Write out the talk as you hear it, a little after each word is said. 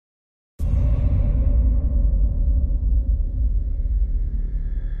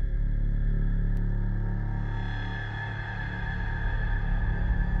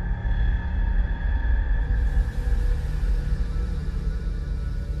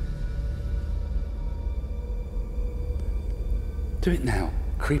Do it now.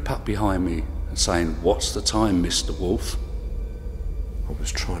 Creep up behind me and saying, "What's the time, Mr. Wolf?" I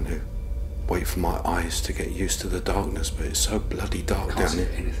was trying to wait for my eyes to get used to the darkness, but it's so bloody dark down here.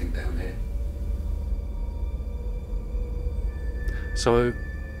 Can't see anything down here. So,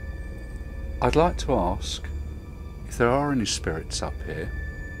 I'd like to ask, if there are any spirits up here,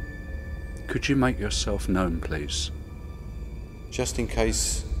 could you make yourself known, please? Just in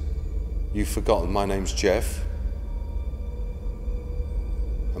case you've forgotten, my name's Jeff.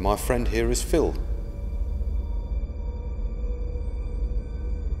 And my friend here is Phil.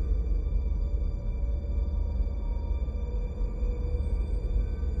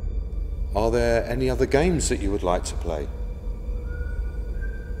 Are there any other games that you would like to play?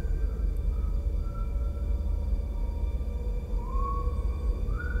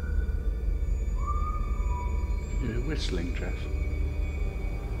 You're whistling, Jeff.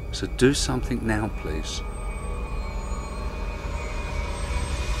 So do something now, please.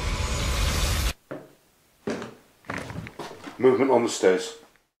 Movement on the stairs.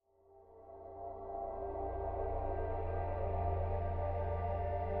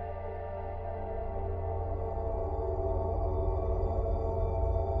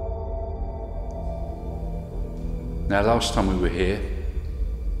 Now, last time we were here,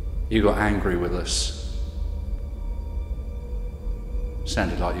 you got angry with us.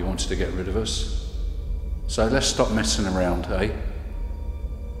 Sounded like you wanted to get rid of us. So let's stop messing around, eh?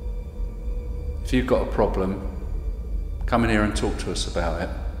 If you've got a problem, come in here and talk to us about it.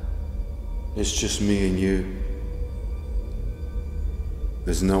 It's just me and you.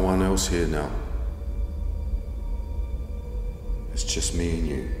 There's no one else here now. It's just me and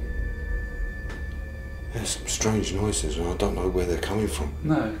you. There's some strange noises and I don't know where they're coming from.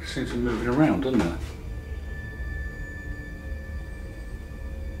 No, it seems to be moving around, doesn't it?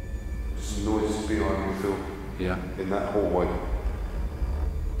 There's some noises behind me, Phil. Yeah. In that hallway.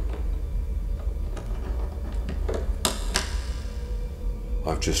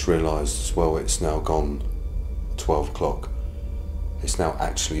 I've just realised as well it's now gone 12 o'clock. It's now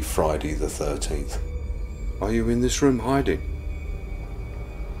actually Friday the 13th. Are you in this room hiding?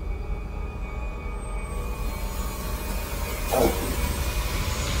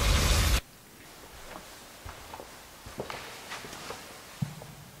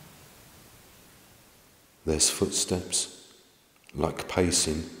 There's footsteps, like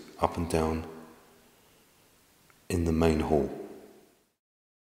pacing up and down in the main hall.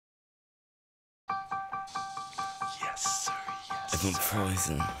 Yes, sir, yes, If I'm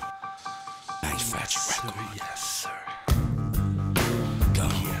poison, manufacture record. yes, sir. Go.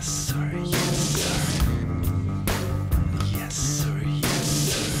 Yes, sir, yes, sir. Yes, sir, yes,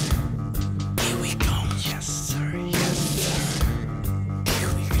 sir. Here we go. Yes, sir, yes, sir.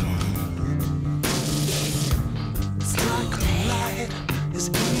 Here we go. It's like a light is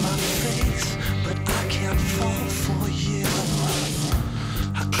in my face, but I can't fall for you.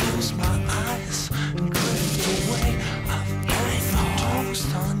 I close my eyes and drift away. I've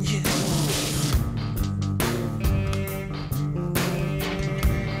overdosed on you.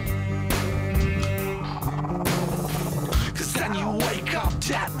 Cause then you wake up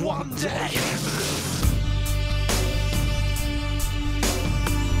dead one day.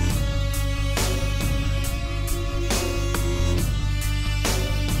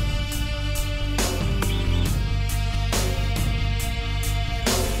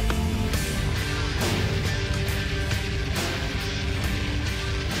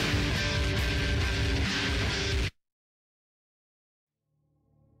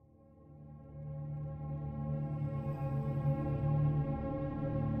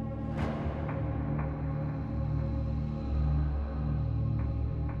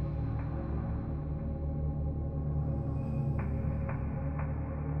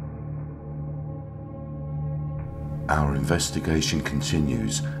 Our investigation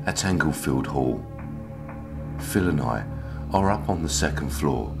continues at Englefield Hall. Phil and I are up on the second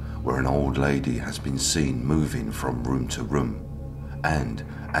floor where an old lady has been seen moving from room to room. And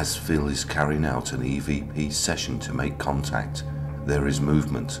as Phil is carrying out an EVP session to make contact, there is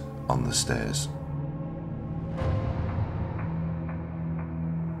movement on the stairs.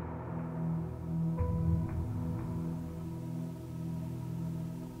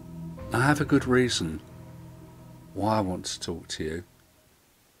 I have a good reason why I want to talk to you.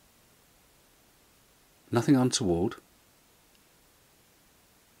 Nothing untoward.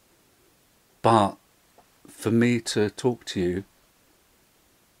 But for me to talk to you,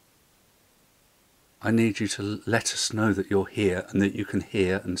 I need you to let us know that you're here and that you can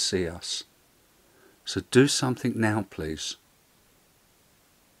hear and see us. So do something now, please.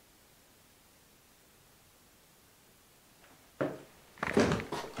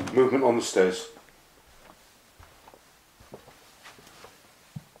 Movement on the stairs.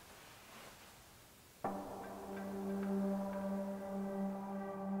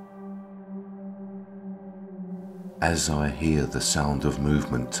 As I hear the sound of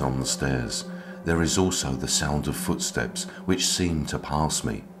movement on the stairs, there is also the sound of footsteps which seem to pass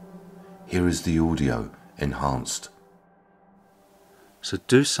me. Here is the audio enhanced. So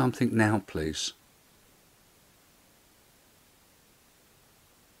do something now, please.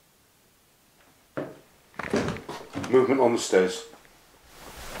 Movement on the stairs.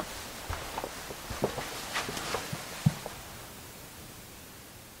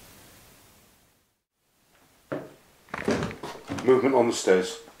 Movement on the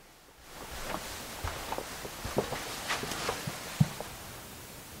stairs.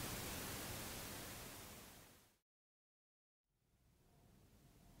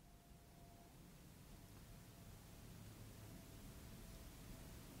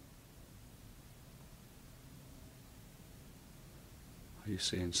 Are you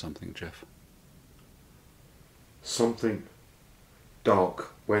seeing something, Jeff? Something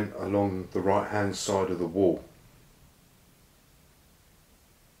dark went along the right hand side of the wall.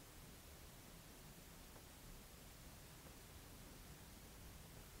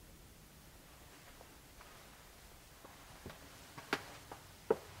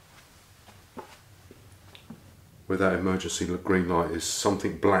 Where that emergency green light is,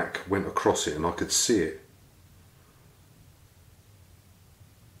 something black went across it and I could see it.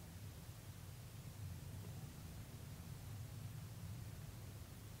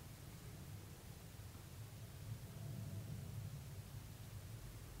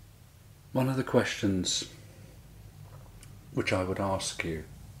 One of the questions which I would ask you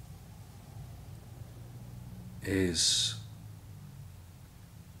is,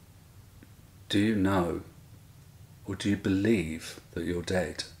 do you know or do you believe that you're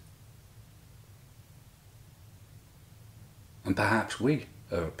dead? And perhaps we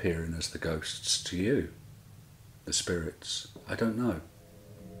are appearing as the ghosts to you, the spirits. I don't know.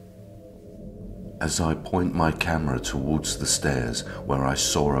 As I point my camera towards the stairs where I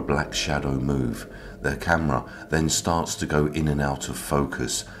saw a black shadow move, the camera then starts to go in and out of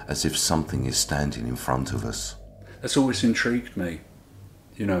focus as if something is standing in front of us. That's always intrigued me.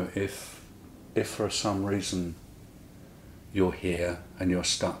 You know, if for some reason you're here and you're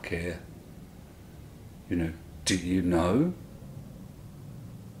stuck here, you know, do you know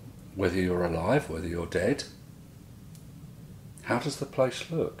whether you're alive, whether you're dead? How does the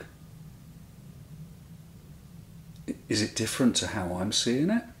place look? Is it different to how I'm seeing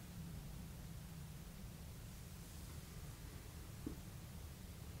it?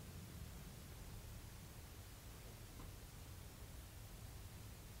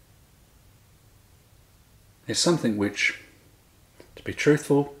 It's something which, to be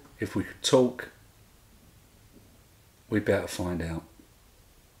truthful, if we could talk, we'd be able to find out.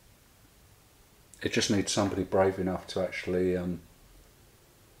 It just needs somebody brave enough to actually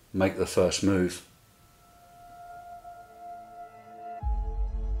make the first move.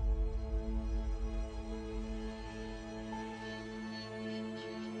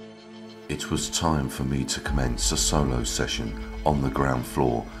 It was time for me to commence a solo session on the ground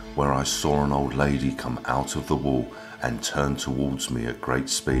floor where I saw an old lady come out of the wall and turn towards me at great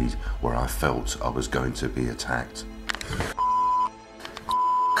speed where I felt I was going to be attacked.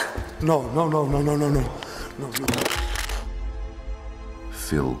 No.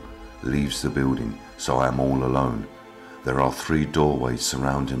 Phil leaves the building, so I am all alone. There are 3 doorways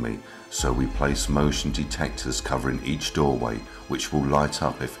surrounding me, so we place motion detectors covering each doorway, which will light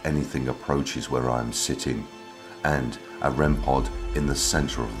up if anything approaches where I am sitting, and a REM pod in the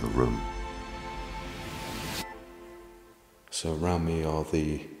centre of the room. So around me are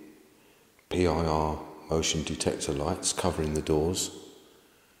the PIR motion detector lights covering the doors.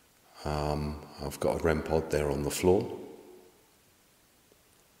 I've got a REM pod there on the floor.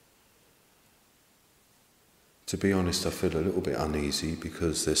 To be honest, I feel a little bit uneasy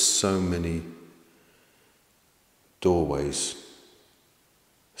because there's so many doorways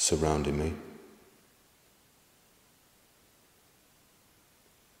surrounding me.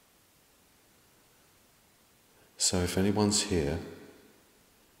 So if anyone's here,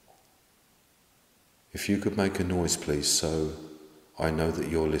 if you could make a noise please, so I know that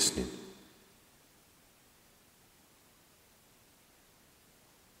you're listening.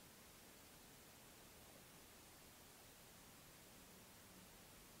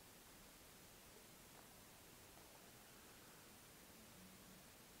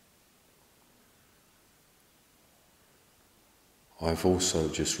 I've also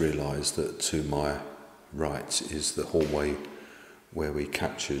just realised that to my right is the hallway where we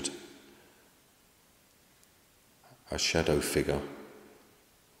captured a shadow figure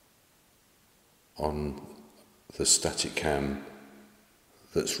on the static cam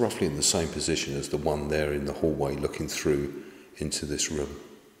that's roughly in the same position as the one there in the hallway looking through into this room.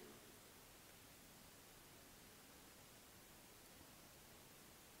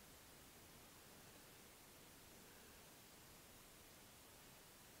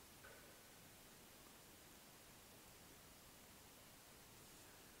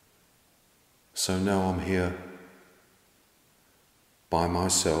 So now I'm here by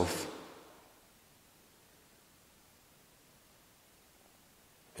myself.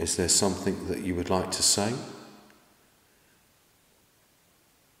 Is there something that you would like to say?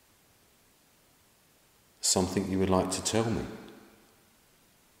 Something you would like to tell me?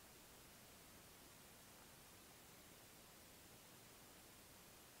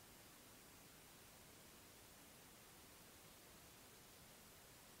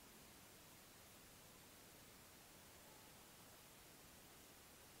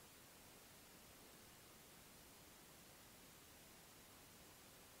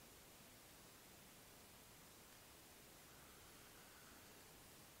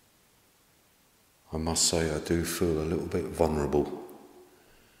 I must say I do feel a little bit vulnerable.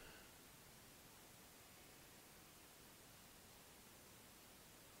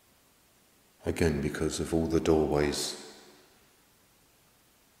 Again, because of all the doorways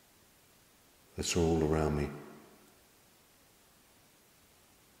that are all around me.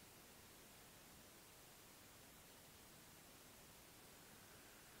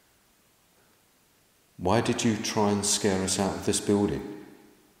 Why did you try and scare us out of this building?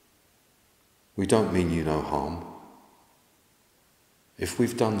 We don't mean you no harm. If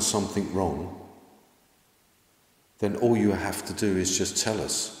we've done something wrong, then all you have to do is just tell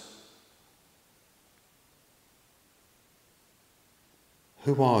us.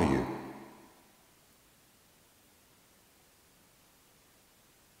 Who are you?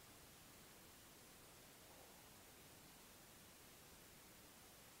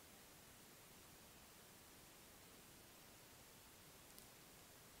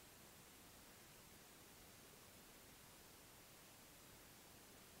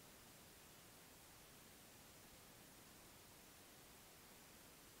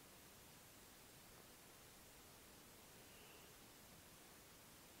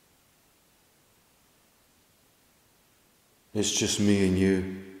 It's just me and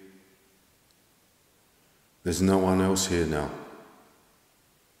you. There's no one else here now.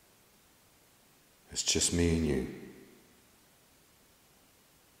 It's just me and you.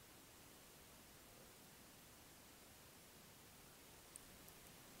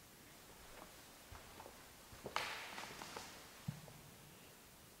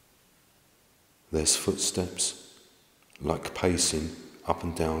 There's footsteps, like pacing up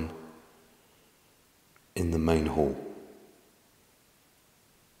and down in the main hall.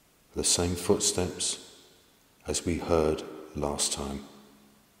 The same footsteps as we heard last time.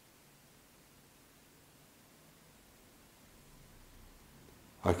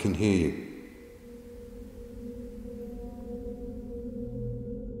 I can hear you.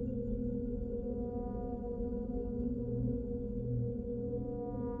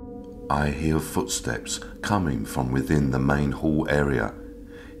 I hear footsteps coming from within the main hall area.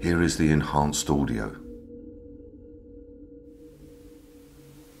 Here is the enhanced audio.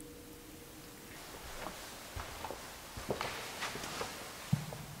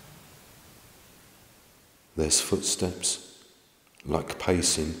 There's footsteps, like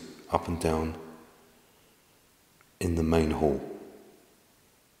pacing up and down in the main hall.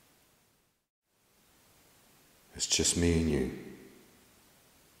 It's just me and you.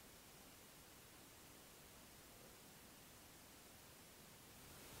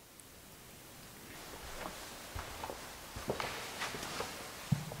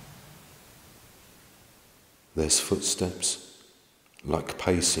 There's footsteps, like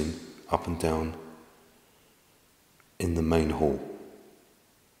pacing up and down in the main hall.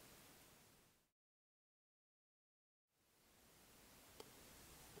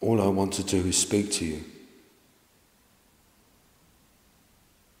 All I want to do is speak to you.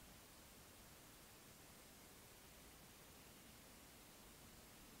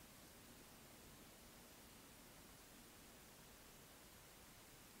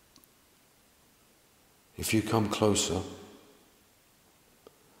 If you come closer,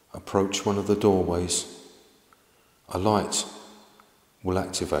 approach one of the doorways, a light will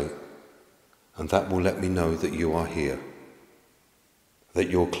activate, and that will let me know that you are here, that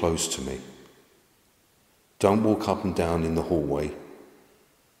you're close to me. Don't walk up and down in the hallway.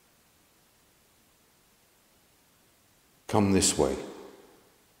 Come this way.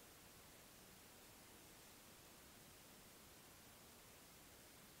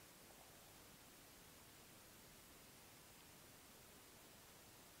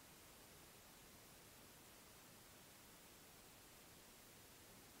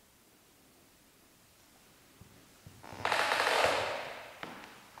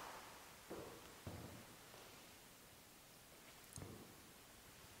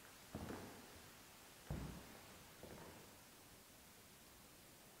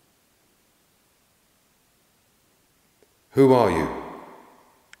 Who are you?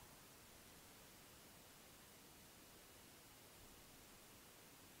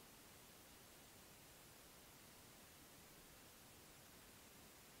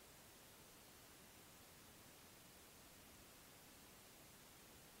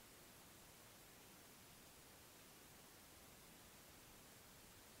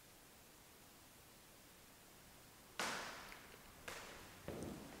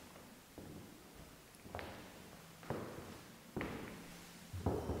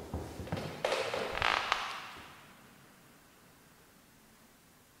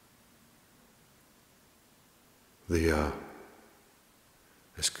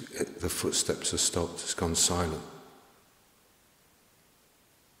 The footsteps have stopped, it's gone silent.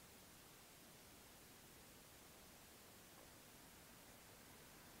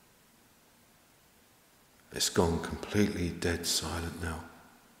 It's gone completely dead silent now.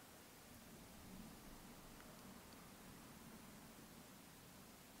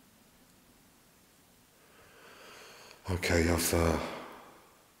 Okay,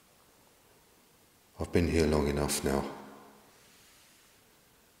 I've been here long enough now.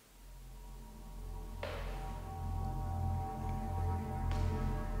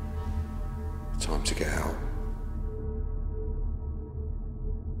 Time to get out.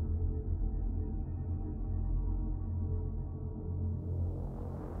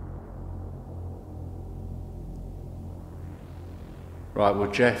 Right,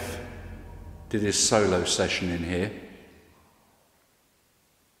 well, Jeff did his solo session in here.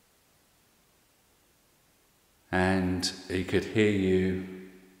 And he could hear you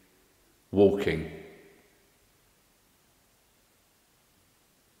walking.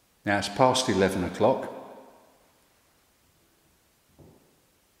 Now it's past 11 o'clock.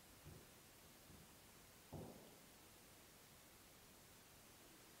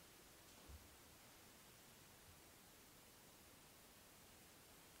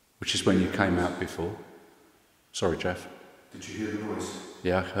 Which is when you came out before. Sorry, Jeff. Did you hear the noise?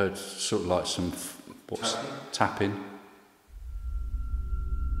 Yeah, I heard sort of like some tapping.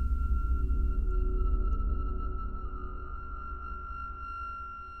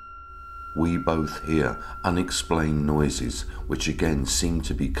 We both hear unexplained noises which again seem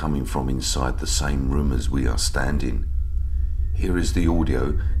to be coming from inside the same room as we are standing. Here is the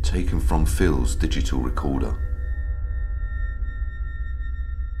audio taken from Phil's digital recorder.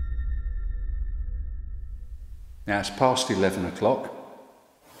 Now it's past 11 o'clock.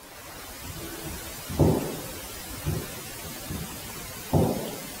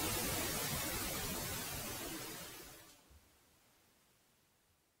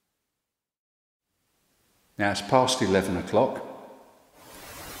 Now it's past 11 o'clock.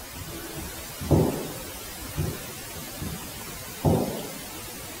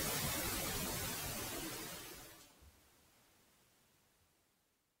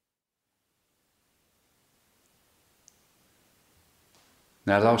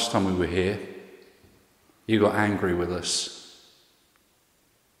 Now last time we were here, you got angry with us.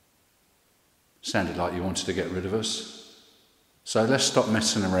 Sounded like you wanted to get rid of us. So let's stop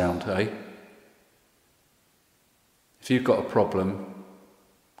messing around, eh? If you've got a problem,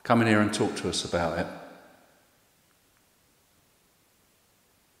 come in here and talk to us about it.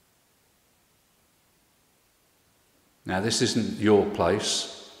 Now this isn't your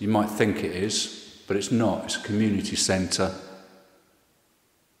place. You might think it is, but it's not. It's a community centre.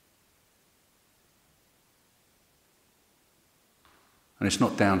 And it's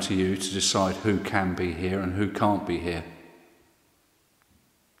not down to you to decide who can be here and who can't be here.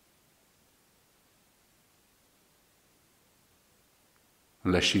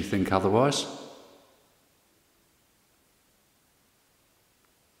 Unless you think otherwise.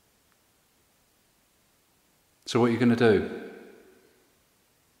 So what are you going to do?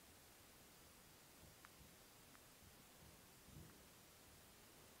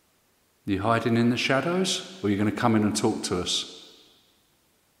 You hiding in the shadows, or are you going to come in and talk to us?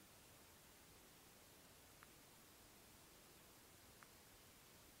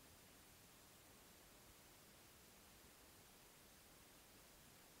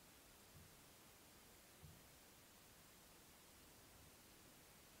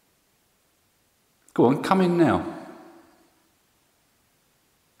 Go on, come in now.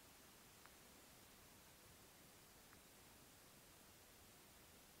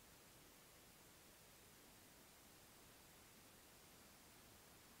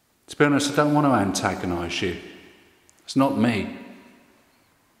 To be honest, I don't want to antagonise you. It's not me.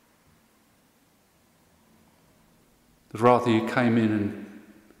 I'd rather you came in and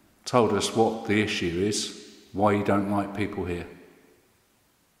told us what the issue is, why you don't like people here.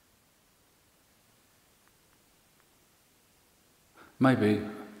 Maybe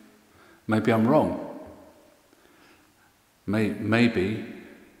I'm wrong. Maybe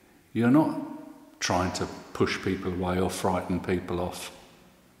you're not trying to push people away or frighten people off.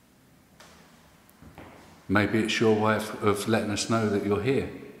 Maybe it's your way of letting us know that you're here.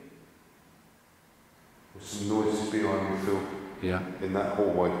 There's some noises behind me, Phil. Yeah. In that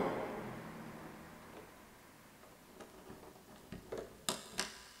hallway.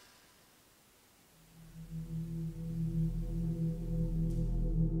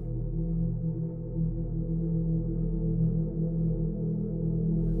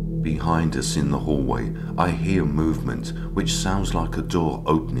 Behind us in the hallway, I hear movement which sounds like a door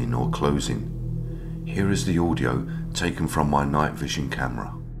opening or closing. Here is the audio taken from my night vision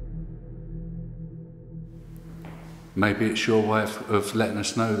camera. Maybe it's your way of letting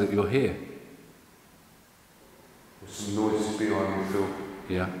us know that you're here. There's some noises behind me, Phil.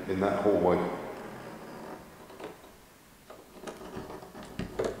 Yeah. In that hallway.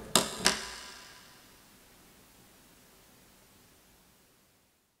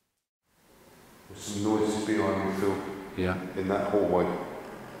 There's some noises behind me, Phil. Yeah. In that hallway.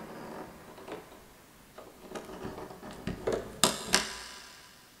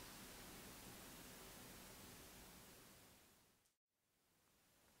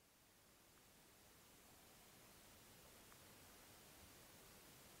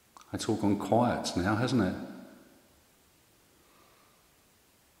 It's all gone quiet now, hasn't it?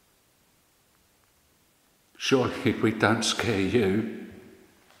 Surely we don't scare you.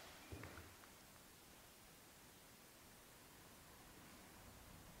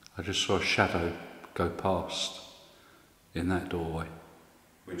 I just saw a shadow go past in that doorway.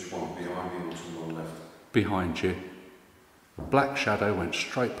 Which one? Behind me or to your left? Behind you. A black shadow went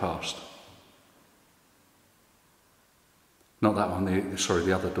straight past. Not that one,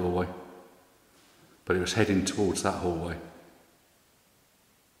 the other doorway. But it was heading towards that hallway.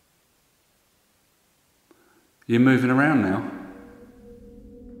 You're moving around now?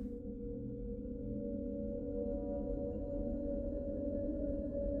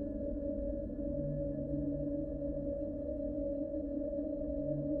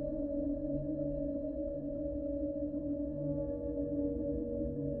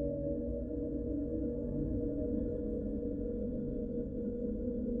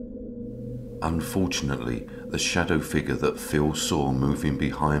 Unfortunately, the shadow figure that Phil saw moving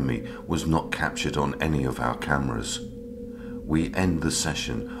behind me was not captured on any of our cameras. We end the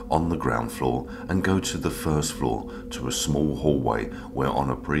session on the ground floor and go to the first floor to a small hallway where on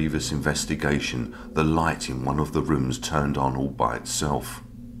a previous investigation the light in one of the rooms turned on all by itself.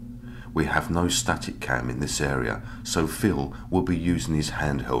 We have no static cam in this area, so Phil will be using his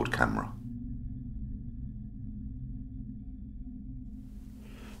handheld camera.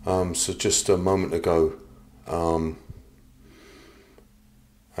 So just a moment ago,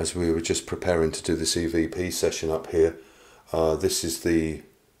 as we were just preparing to do this EVP session up here, this is the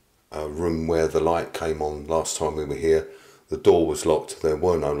room where the light came on last time we were here. The door was locked, there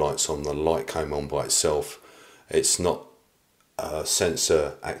were no lights on, the light came on by itself. It's not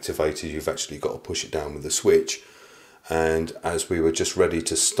sensor activated, you've actually got to push it down with the switch. And as we were just ready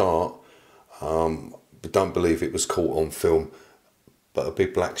to start, I don't believe it was caught on film, but a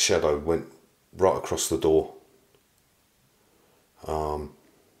big black shadow went right across the door.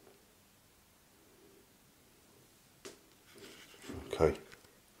 Okay.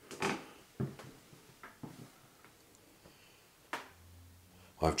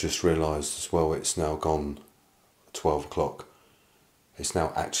 I've just realised as well it's now gone 12 o'clock. It's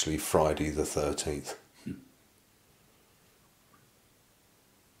now actually Friday the 13th.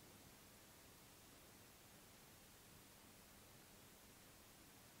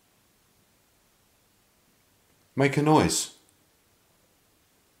 Make a noise.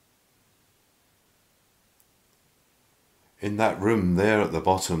 In that room there at the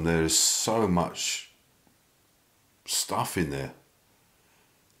bottom, there is so much stuff in there.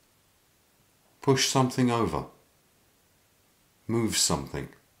 Push something over. Move something.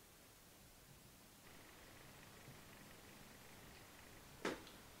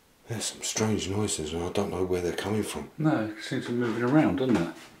 There's some strange noises and I don't know where they're coming from. No, it seems to be moving around, doesn't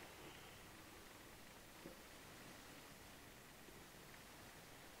it?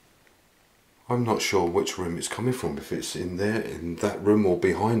 I'm not sure which room it's coming from, if it's in there, in that room, or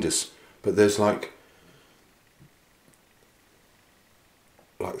behind us. But there's like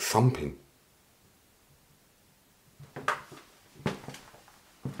thumping.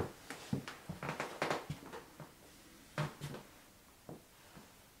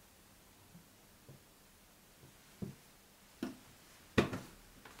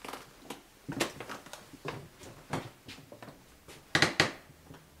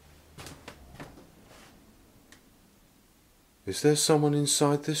 Is there someone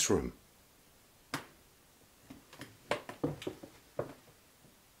inside this room?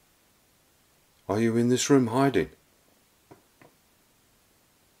 Are you in this room hiding?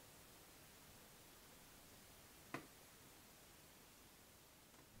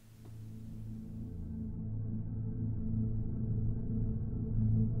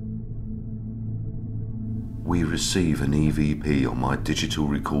 We receive an EVP on my digital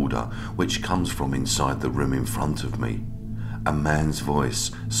recorder, which comes from inside the room in front of me. A man's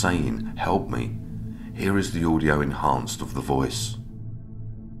voice saying, "Help me." Here is the audio enhanced of the voice.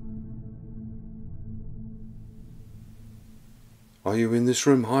 Are you in this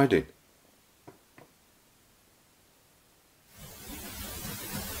room hiding?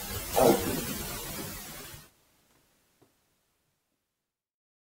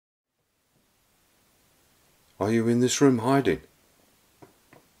 Are you in this room hiding?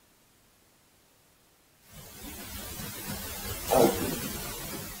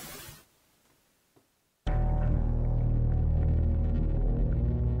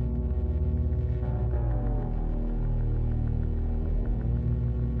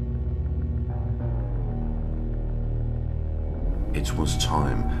 It was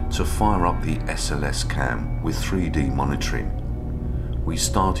time to fire up the SLS cam with 3D monitoring. We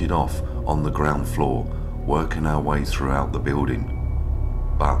started off on the ground floor, working our way throughout the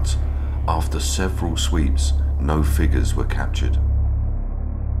building. But after several sweeps, no figures were captured.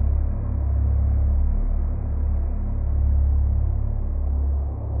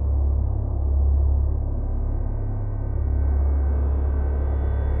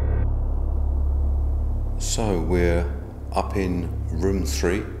 So we're up in room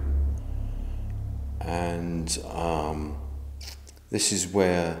 3, and this is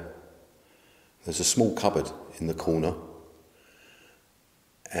where there's a small cupboard in the corner,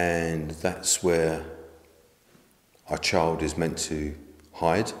 and that's where our child is meant to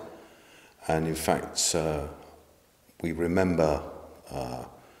hide. And in fact, we remember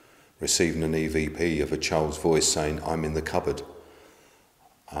receiving an EVP of a child's voice saying, "I'm in the cupboard."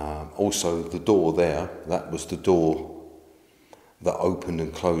 Also, the door there, that was the door that opened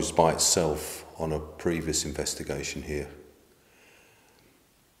and closed by itself on a previous investigation here.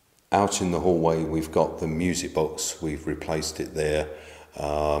 Out in the hallway, we've got the music box. We've replaced it there,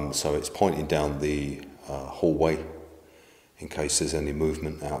 so it's pointing down the hallway in case there's any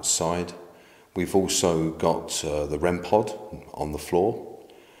movement outside. We've also got the REM pod on the floor,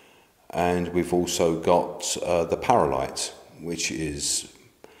 and we've also got the Paralight, which is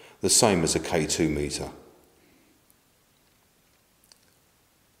the same as a K2 meter.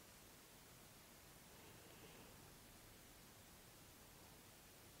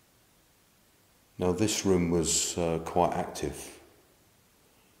 Now this room was quite active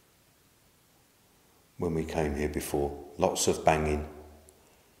when we came here before. Lots of banging,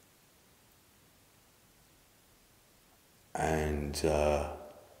 and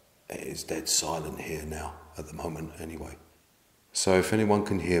it is dead silent here now at the moment anyway. So if anyone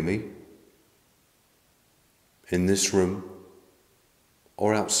can hear me in this room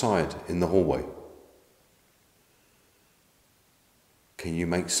or outside in the hallway, can you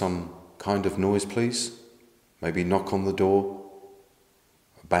make some kind of noise, please? Maybe knock on the door,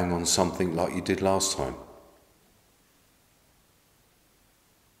 bang on something like you did last time.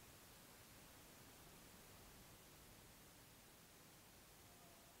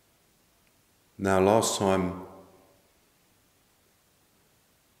 Now, last time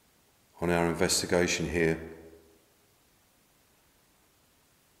on our investigation here,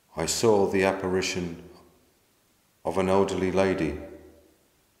 I saw the apparition of an elderly lady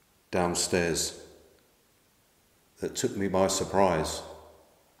downstairs that took me by surprise.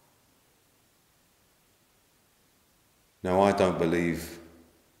 Now, I don't believe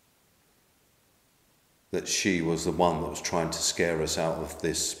that she was the one that was trying to scare us out of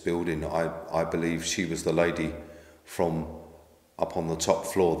this building. I believe she was the lady from up on the top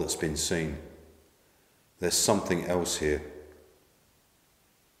floor that's been seen. There's something else here.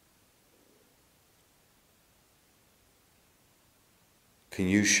 Can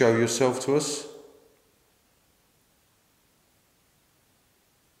you show yourself to us?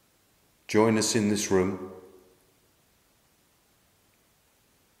 Join us in this room.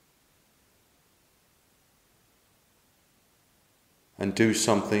 And do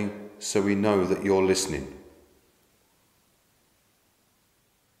something so we know that you're listening.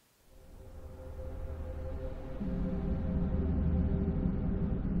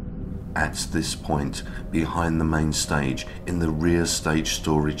 At this point, behind the main stage, in the rear stage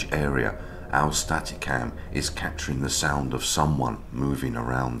storage area, our Staticam is capturing the sound of someone moving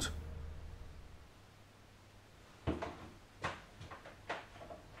around.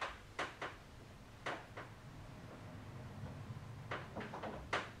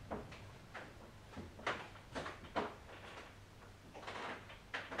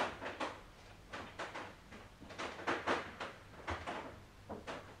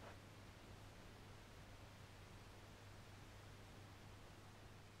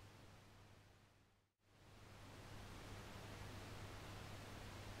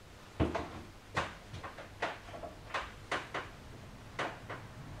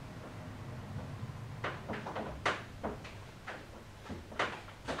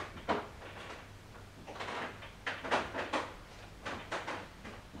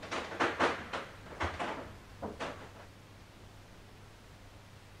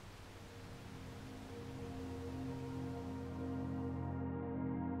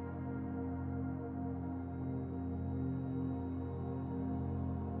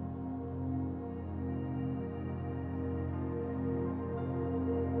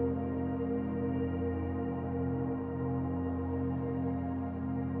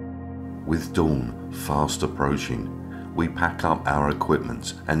 With dawn fast approaching, we pack up our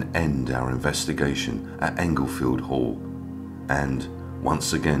equipment and end our investigation at Englefield Hall. And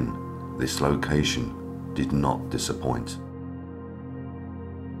once again, this location did not disappoint.